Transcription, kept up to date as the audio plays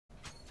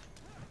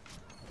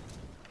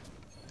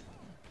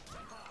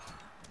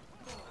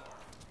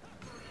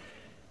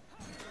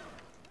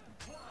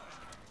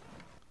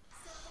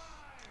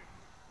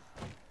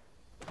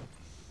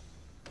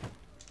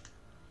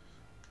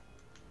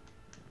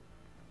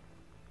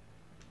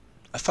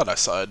I thought I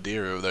saw a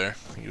deer over there. I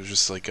think it was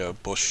just like a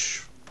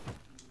bush.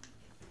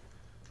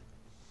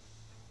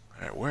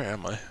 Alright, where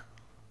am I?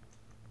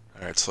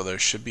 Alright, so there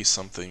should be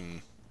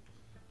something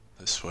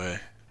this way.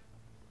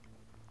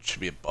 It should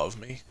be above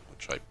me,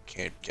 which I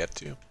can't get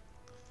to.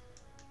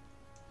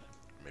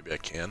 Maybe I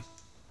can.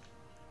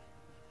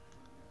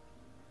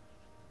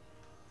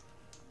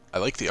 I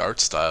like the art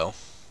style.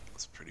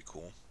 It's pretty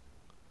cool.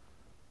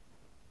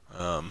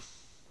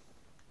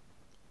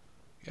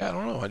 Yeah, I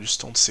don't know. I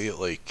just don't see it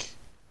like...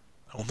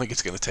 I don't think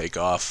it's gonna take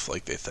off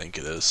like they think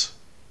it is.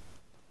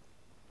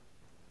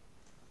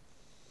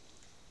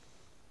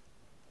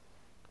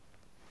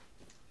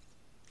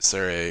 Is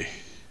there a...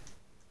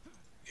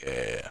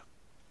 Yeah.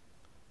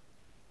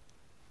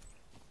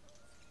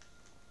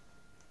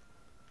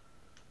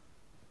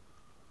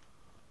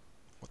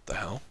 What the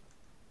hell?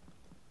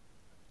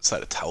 Is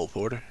that a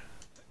teleporter?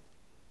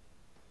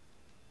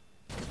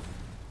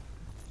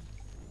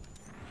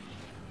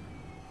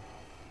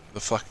 The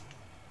fuck?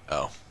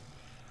 Oh.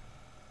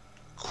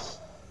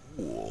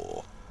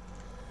 Cool.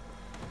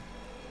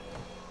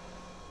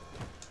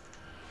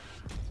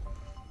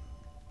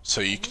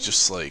 So you could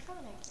just like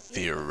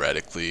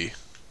theoretically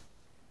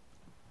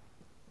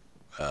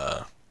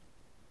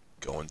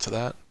go into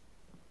that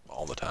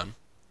all the time.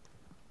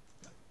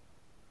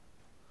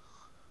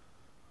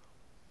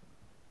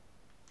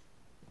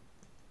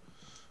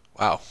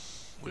 Wow,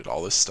 look at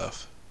all this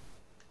stuff.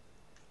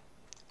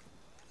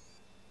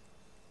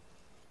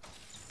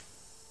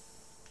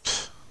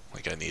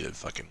 Like I needed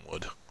fucking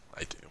wood.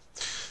 I do.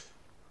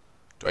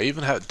 Do I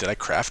even have... Did I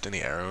craft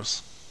any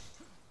arrows?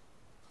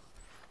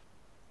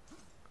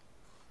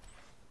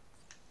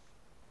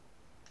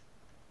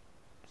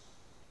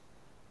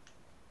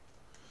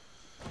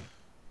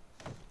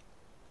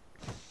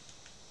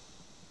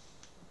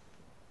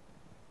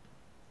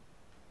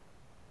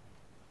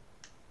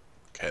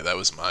 Okay, that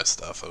was my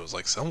stuff. I was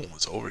like, someone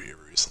was over here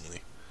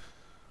recently.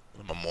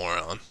 I'm a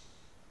moron.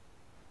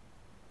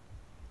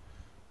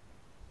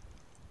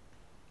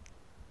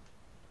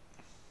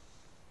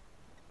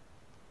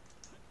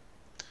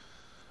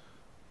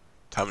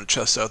 Time to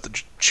test out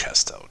the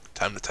chest out.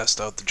 Time to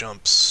test out the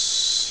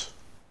jumps.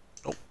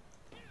 Nope.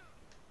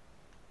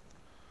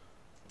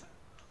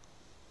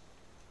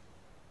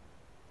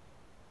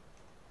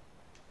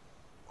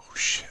 Oh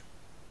shit.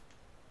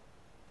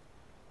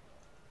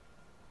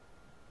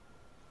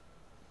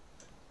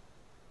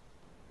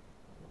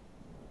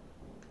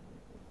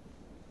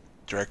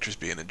 Director's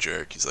being a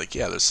jerk. He's like,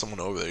 yeah, there's someone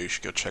over there. You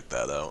should go check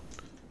that out.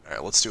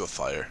 Alright, let's do a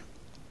fire.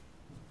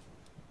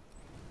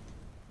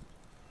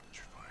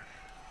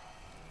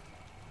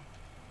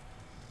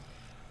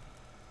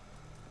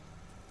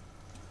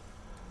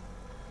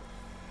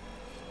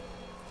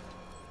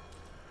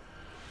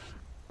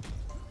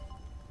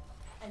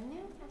 A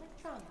new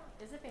electronic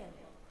is available.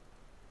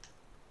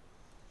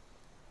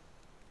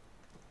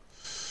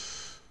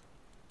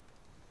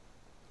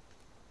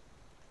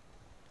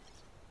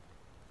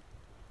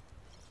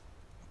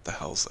 What the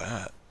hell's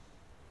that?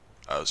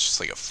 Oh, it's just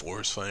like a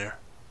forest fire.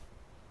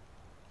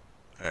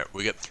 Alright,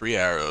 we got 3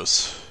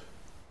 arrows.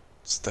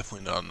 It's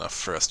definitely not enough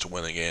for us to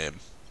win a game.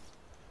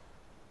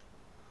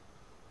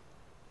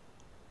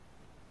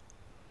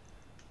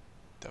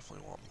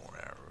 Definitely want more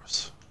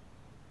arrows.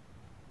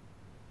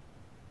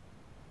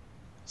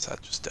 Is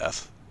that just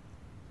death?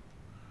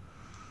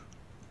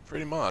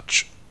 Pretty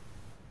much.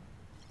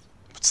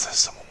 What's this?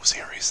 Someone was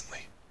here recently.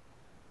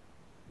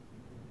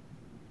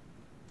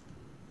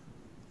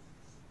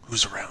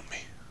 Who's around me?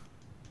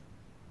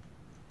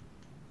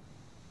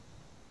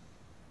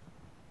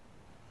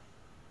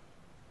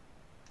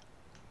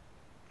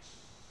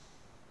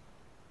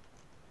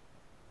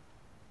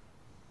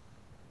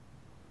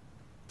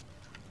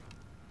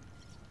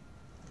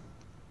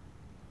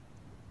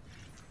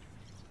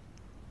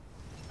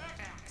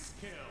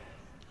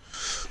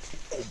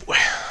 Oh boy.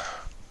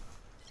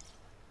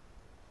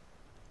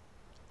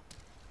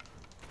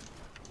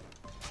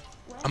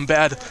 I'm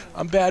bad.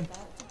 I'm bad.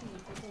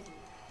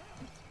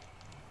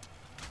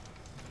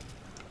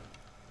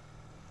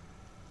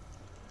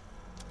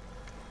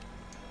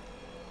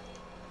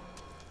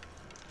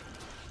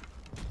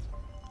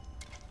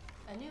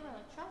 A new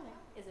electronic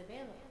is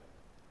available.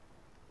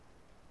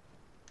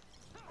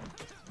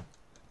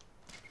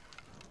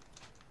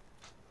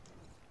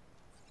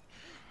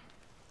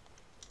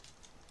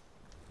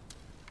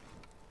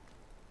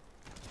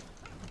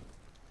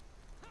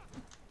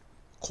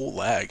 Cool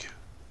lag.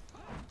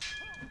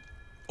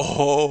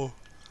 Oh.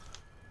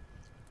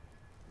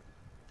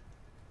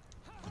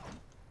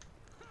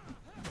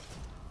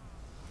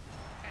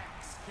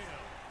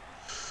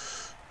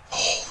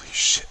 Holy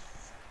shit.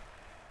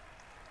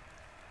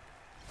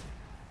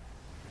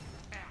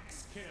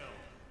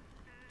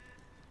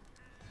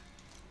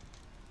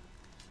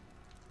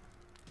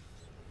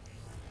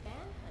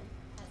 Manhunt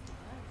has begun.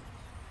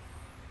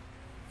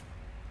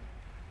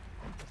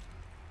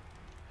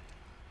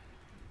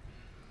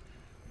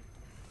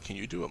 Can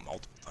you do it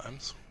multiple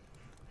times?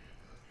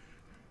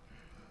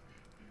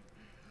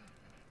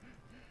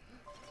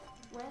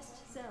 Rest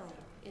zone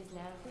is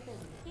now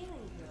forbidden.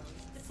 Healing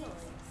drones deployed.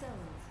 6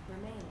 zones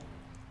remaining.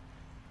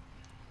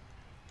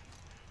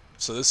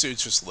 So this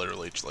dude's just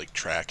literally like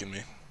tracking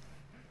me.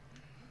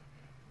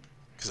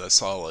 Because I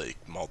saw like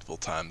multiple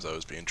times I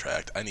was being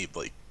tracked. I need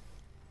like...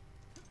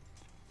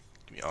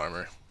 Give me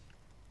armor.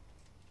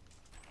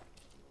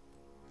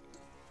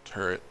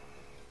 Turret.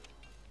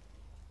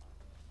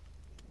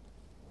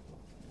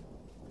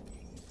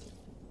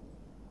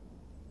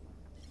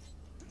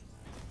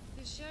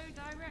 The show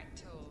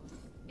director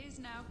is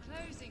now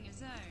closing a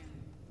zone.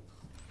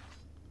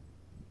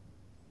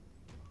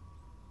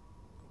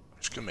 I'm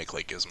just gonna make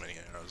like as many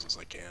arrows as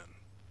I can.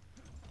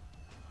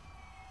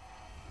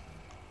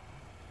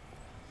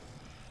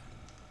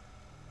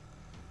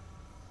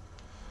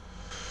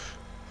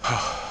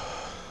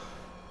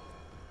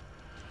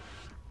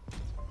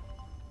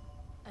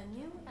 A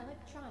new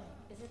electronic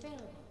is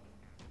available.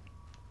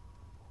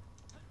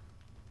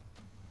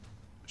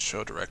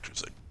 Show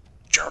director's a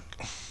jerk.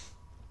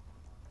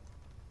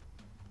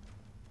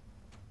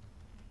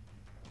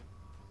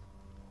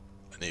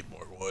 I need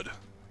more wood,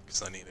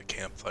 because I need a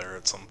campfire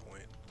at some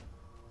point.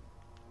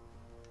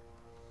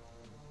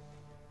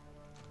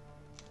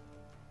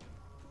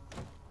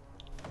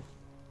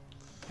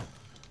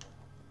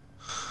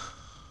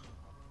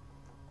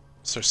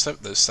 So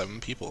there's 7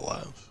 people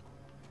alive.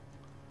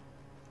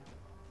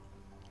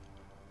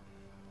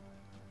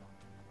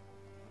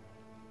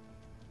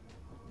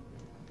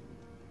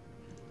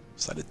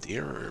 Is that a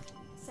deer or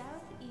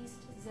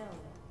Southeast zone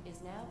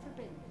is now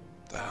forbidden.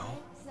 the hell?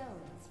 5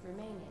 zones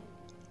remaining.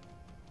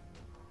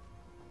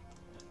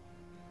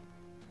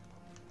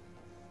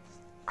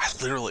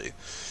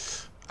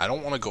 I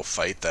don't want to go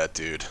fight that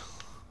dude.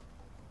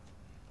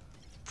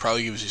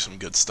 Probably gives you some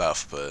good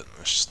stuff, but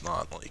it's just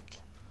not like...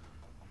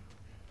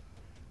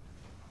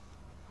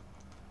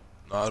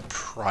 Not a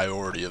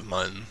priority of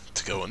mine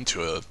to go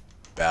into a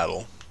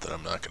battle that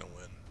I'm not going to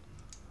win.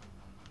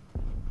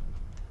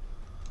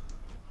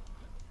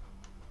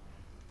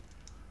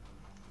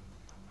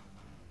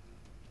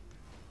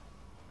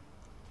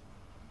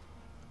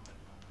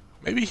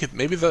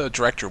 Maybe the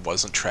director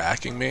wasn't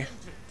tracking me.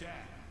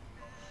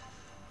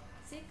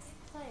 6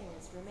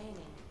 players remaining.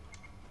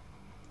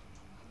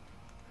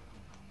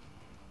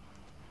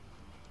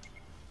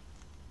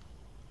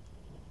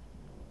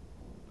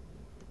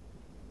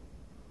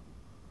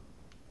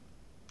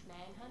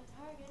 Manhunt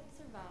target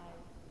survived.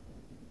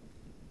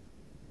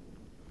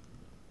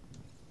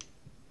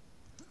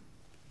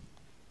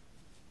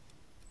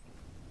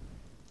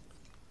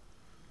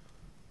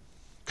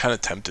 Kind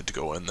of tempted to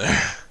go in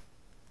there.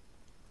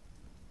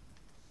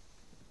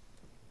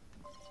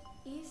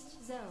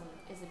 East zone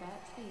is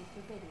about to be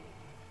forbidden.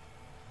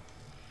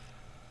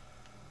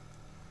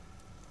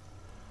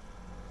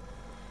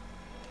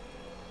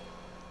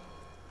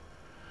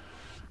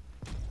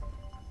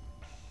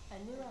 A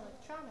new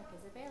electronic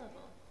is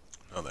available.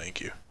 No, thank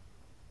you.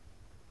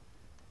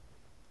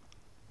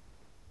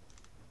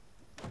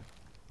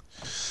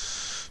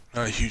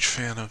 Not a huge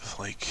fan of,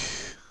 like,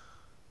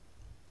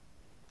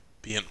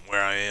 being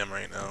where I am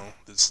right now.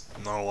 There's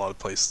not a lot of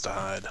places to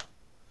hide.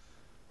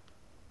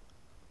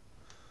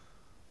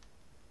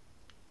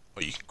 Oh,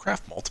 you can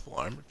craft multiple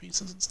armor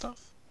pieces and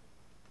stuff?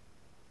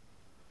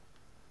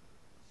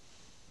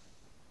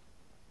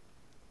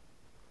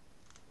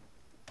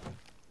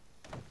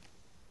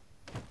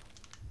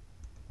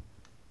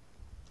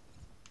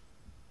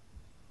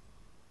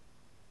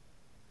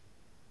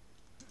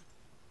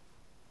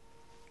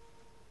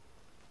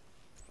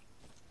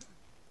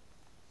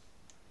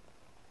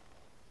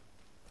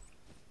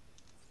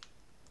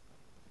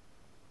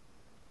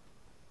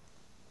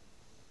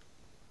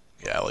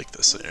 Yeah, I like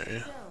this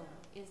area. Zone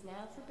is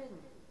now forbidden.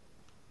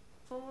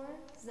 4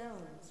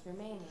 zones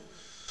remaining.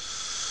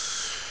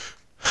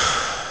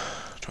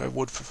 Do I have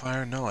wood for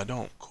fire? No, I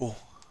don't. Cool.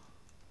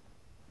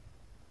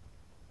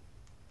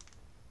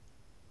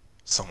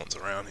 Someone's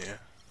around here.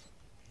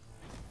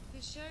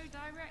 The show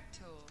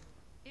director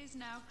is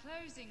now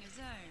closing a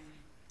zone.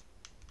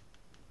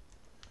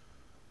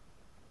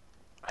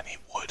 I need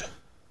wood.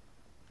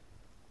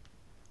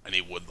 I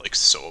need wood, like,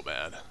 so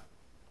bad.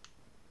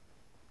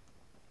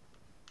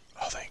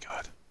 Oh, thank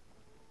God.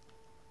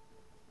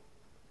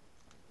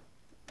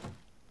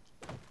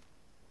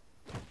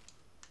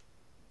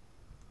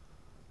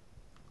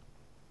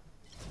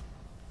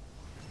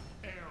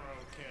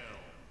 Arrow kill.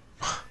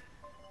 5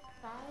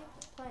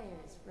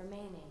 players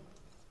remaining.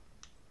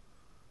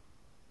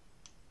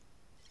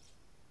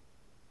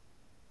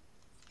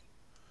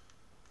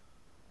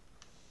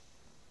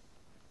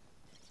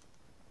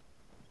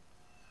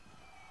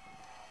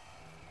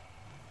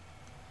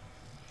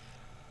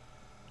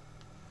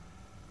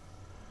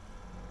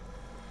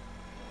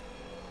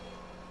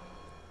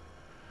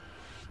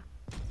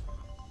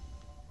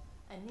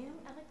 A new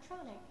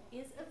electronic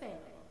is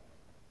available.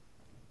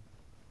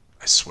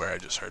 I swear I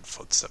just heard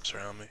footsteps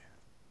around me.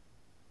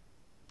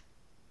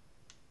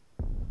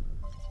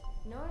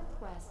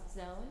 Northwest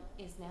zone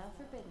is now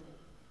forbidden.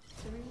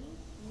 3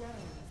 zones.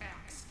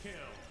 Axe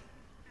kill.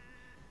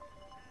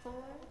 4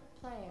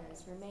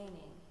 players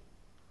remaining.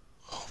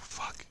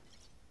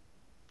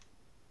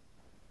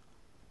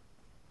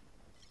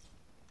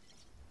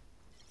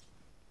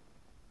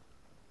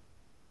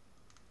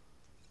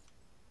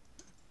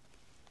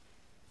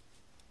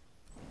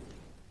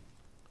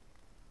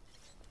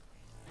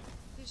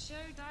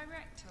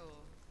 director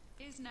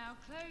is now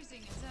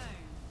closing a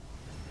zone.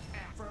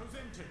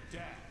 Frozen to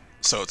death.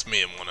 So it's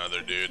me and one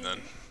other dude then.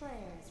 2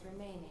 players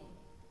remaining.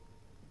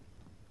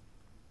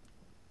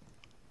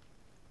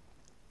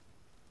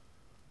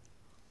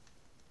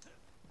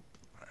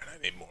 Alright,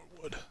 I need more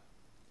wood.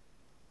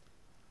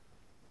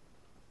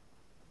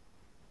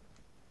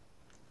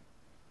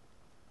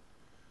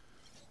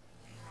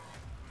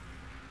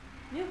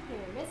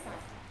 Nuclear missile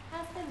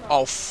has been launched.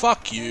 Oh,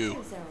 fuck you.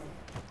 Center zone.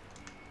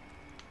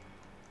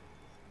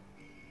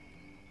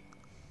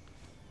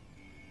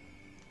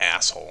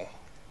 Asshole.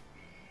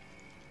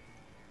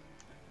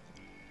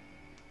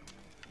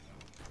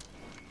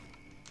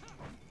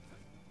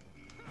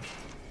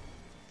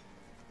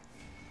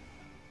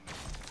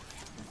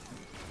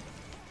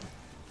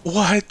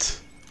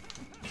 What?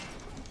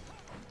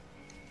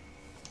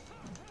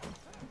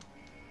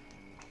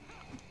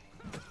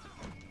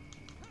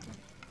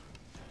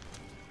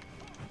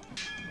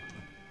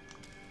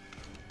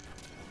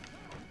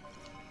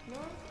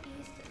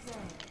 Northeast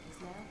zone is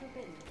now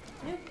forbidden.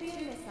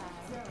 Nuclear missile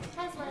zone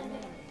has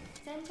landed.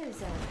 Center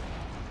zone.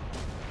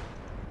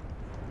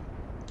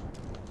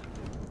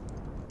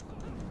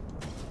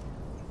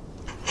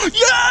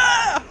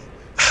 Yeah!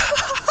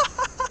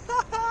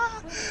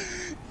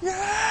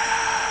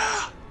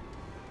 Yeah!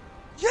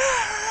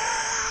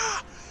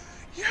 Yeah!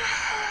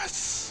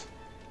 Yes!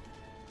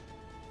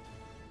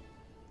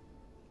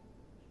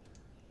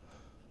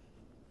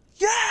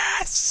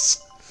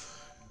 Yes!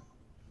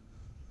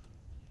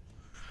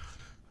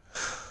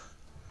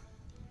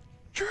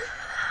 Yeah!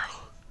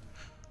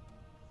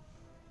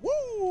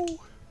 Woo!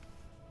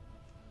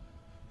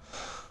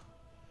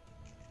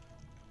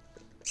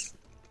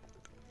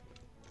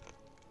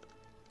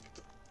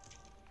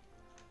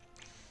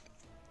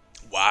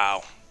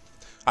 Wow.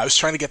 I was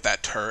trying to get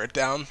that turret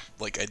down,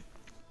 but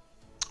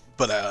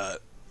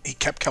he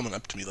kept coming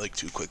up to me like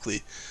too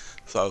quickly.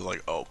 So I was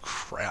like, oh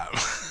crap.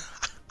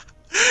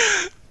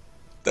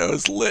 That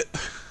was lit.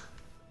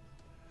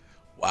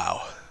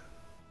 Wow.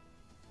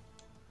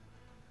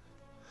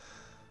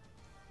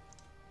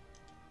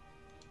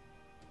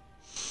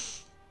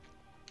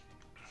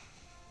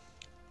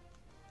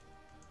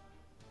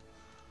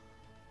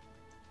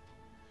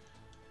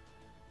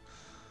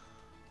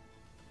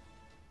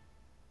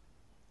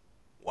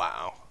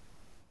 Wow.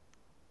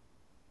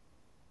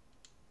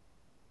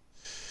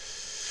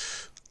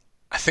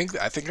 I think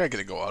I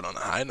gotta go out on a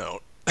high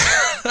note.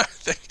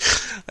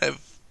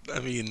 I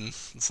mean,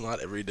 it's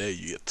not every day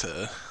you get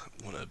to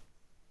win a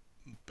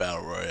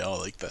battle royale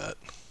like that.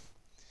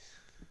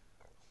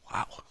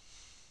 Wow.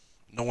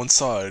 No one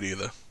saw it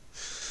either.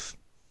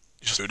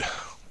 Just dude.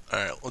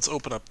 Alright, let's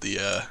open up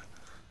the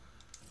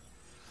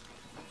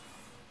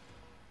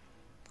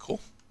cool.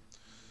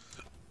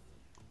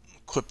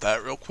 Clip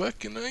that real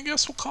quick, and I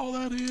guess we'll call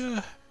that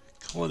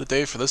call it a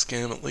day for this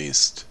game at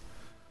least.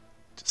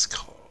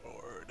 Discord.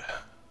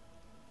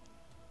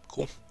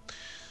 Cool.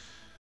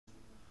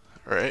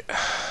 Alright.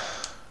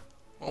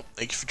 Well,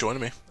 thank you for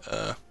joining me.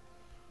 That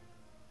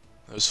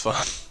was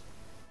fun.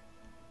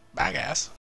 Bye, guys.